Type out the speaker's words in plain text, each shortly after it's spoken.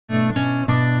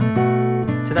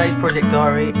Today's project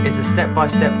diary is a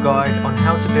step-by-step guide on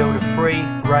how to build a free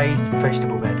raised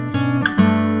vegetable bed.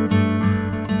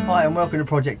 Hi and welcome to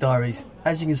Project Diaries.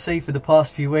 As you can see, for the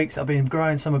past few weeks I've been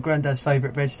growing some of Grandad's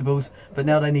favourite vegetables, but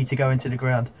now they need to go into the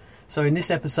ground. So in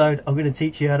this episode I'm going to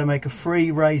teach you how to make a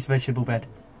free raised vegetable bed.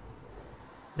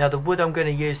 Now the wood I'm going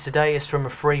to use today is from a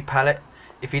free pallet.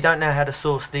 If you don't know how to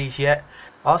source these yet,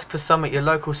 ask for some at your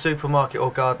local supermarket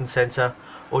or garden centre,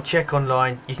 or check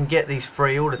online. You can get these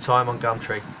free all the time on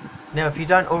Gumtree. Now if you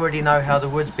don't already know how the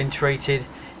wood's been treated,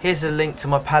 here's a link to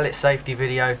my pallet safety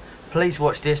video. Please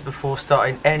watch this before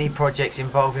starting any projects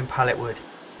involving pallet wood.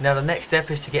 Now the next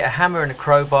step is to get a hammer and a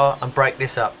crowbar and break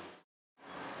this up.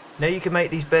 Now you can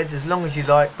make these beds as long as you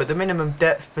like, but the minimum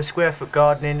depth for square foot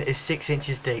gardening is 6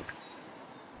 inches deep.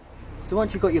 So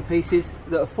once you've got your pieces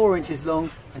that are 4 inches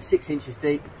long and 6 inches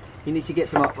deep, you need to get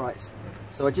some uprights.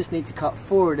 So I just need to cut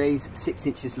 4 of these 6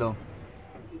 inches long.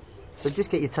 So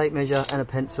just get your tape measure and a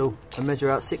pencil and measure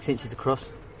out 6 inches across.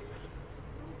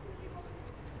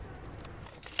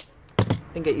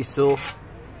 Then get your saw,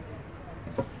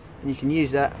 and you can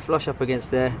use that flush up against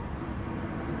there,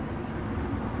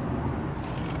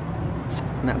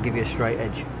 and that'll give you a straight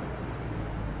edge.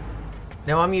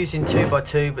 Now I'm using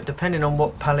 2x2, but depending on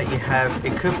what pallet you have,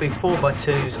 it could be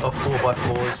 4x2s or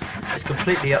 4x4s. It's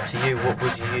completely up to you what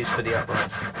wood you use for the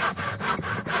uprights.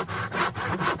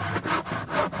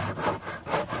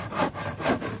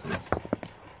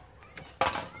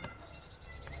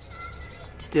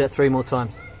 Just do that 3 more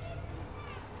times.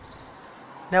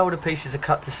 Now all the pieces are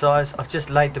cut to size. I've just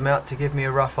laid them out to give me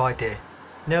a rough idea.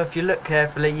 Now if you look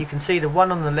carefully, you can see the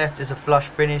one on the left is a flush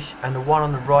finish and the one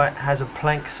on the right has a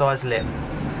plank size lip.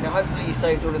 Now hopefully you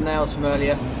saved all the nails from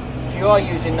earlier. If you are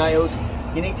using nails,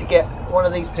 you need to get one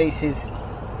of these pieces,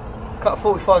 cut a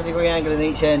 45-degree angle in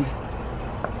each end,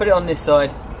 put it on this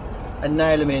side and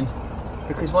nail them in,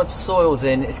 because once the soil's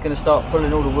in, it's going to start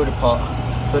pulling all the wood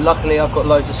apart. But luckily I've got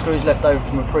loads of screws left over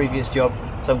from a previous job,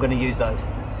 so I'm going to use those.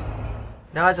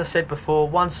 Now as I said before,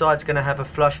 one side's going to have a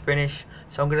flush finish,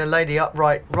 so I'm going to lay the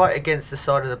upright right against the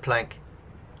side of the plank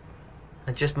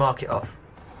and just mark it off.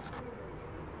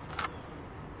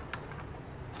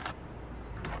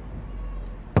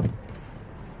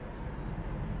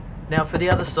 Now for the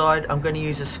other side, I'm going to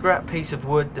use a scrap piece of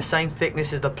wood the same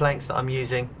thickness as the planks that I'm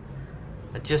using,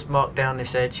 and just mark down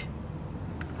this edge.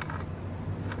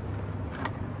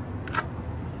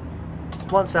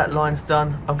 Once that line's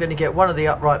done, I'm going to get one of the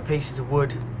upright pieces of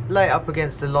wood, lay it up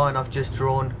against the line I've just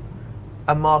drawn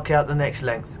and mark out the next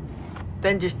length.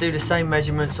 Then just do the same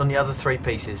measurements on the other 3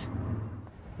 pieces.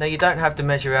 Now you don't have to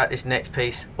measure out this next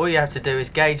piece. All you have to do is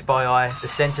gauge by eye the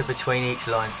centre between each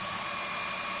line.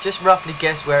 Just roughly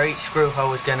guess where each screw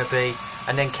hole is going to be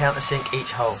and then countersink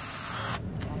each hole.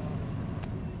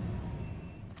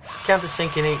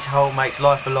 Countersinking each hole makes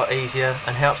life a lot easier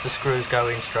and helps the screws go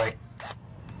in straight.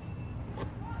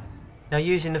 Now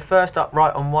using the first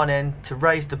upright on one end to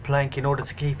raise the plank in order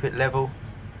to keep it level,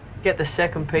 get the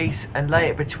second piece and lay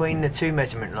it between the 2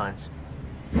 measurement lines.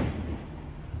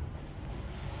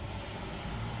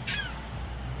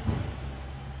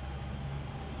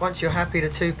 Once you're happy the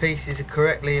 2 pieces are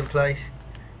correctly in place,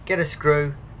 get a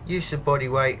screw, use some body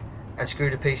weight and screw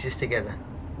the pieces together.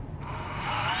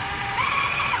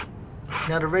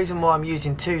 Now the reason why I'm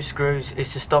using 2 screws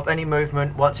is to stop any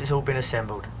movement once it's all been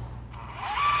assembled.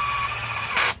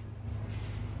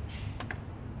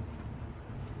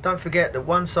 Don't forget that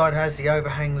one side has the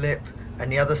overhang lip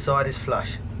and the other side is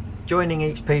flush. Joining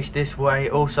each piece this way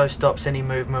also stops any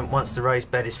movement once the raised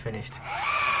bed is finished.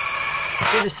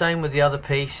 Do the same with the other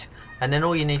piece, and then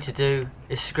all you need to do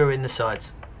is screw in the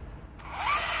sides.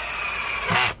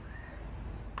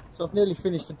 So I've nearly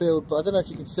finished the build, but I don't know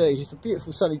if you can see, it's a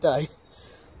beautiful sunny day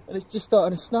and it's just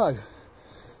starting to snow.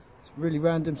 It's a really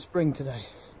random spring today.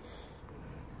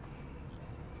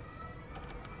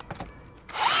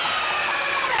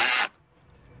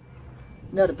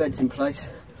 Now the bed's in place,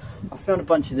 I found a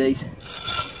bunch of these.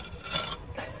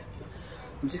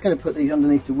 I'm just going to put these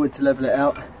underneath the wood to level it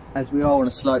out, as we are on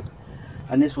a slope,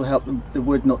 and this will help the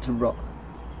wood not to rot.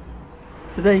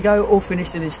 So there you go, all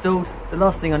finished and installed. The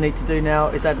last thing I need to do now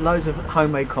is add loads of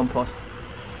homemade compost.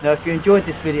 Now if you enjoyed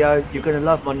this video, you're going to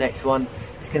love my next one.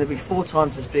 It's going to be 4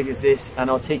 times as big as this, and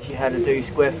I'll teach you how to do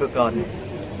square foot gardening.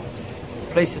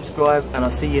 Please subscribe and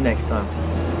I'll see you next time.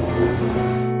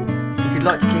 If you'd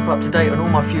like to keep up to date on all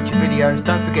my future videos,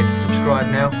 don't forget to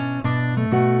subscribe now.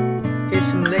 Here's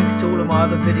some links to all of my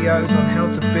other videos on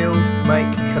how to build,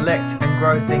 make, collect and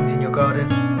grow things in your garden.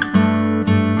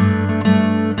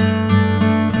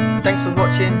 Thanks for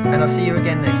watching and I'll see you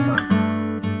again next time.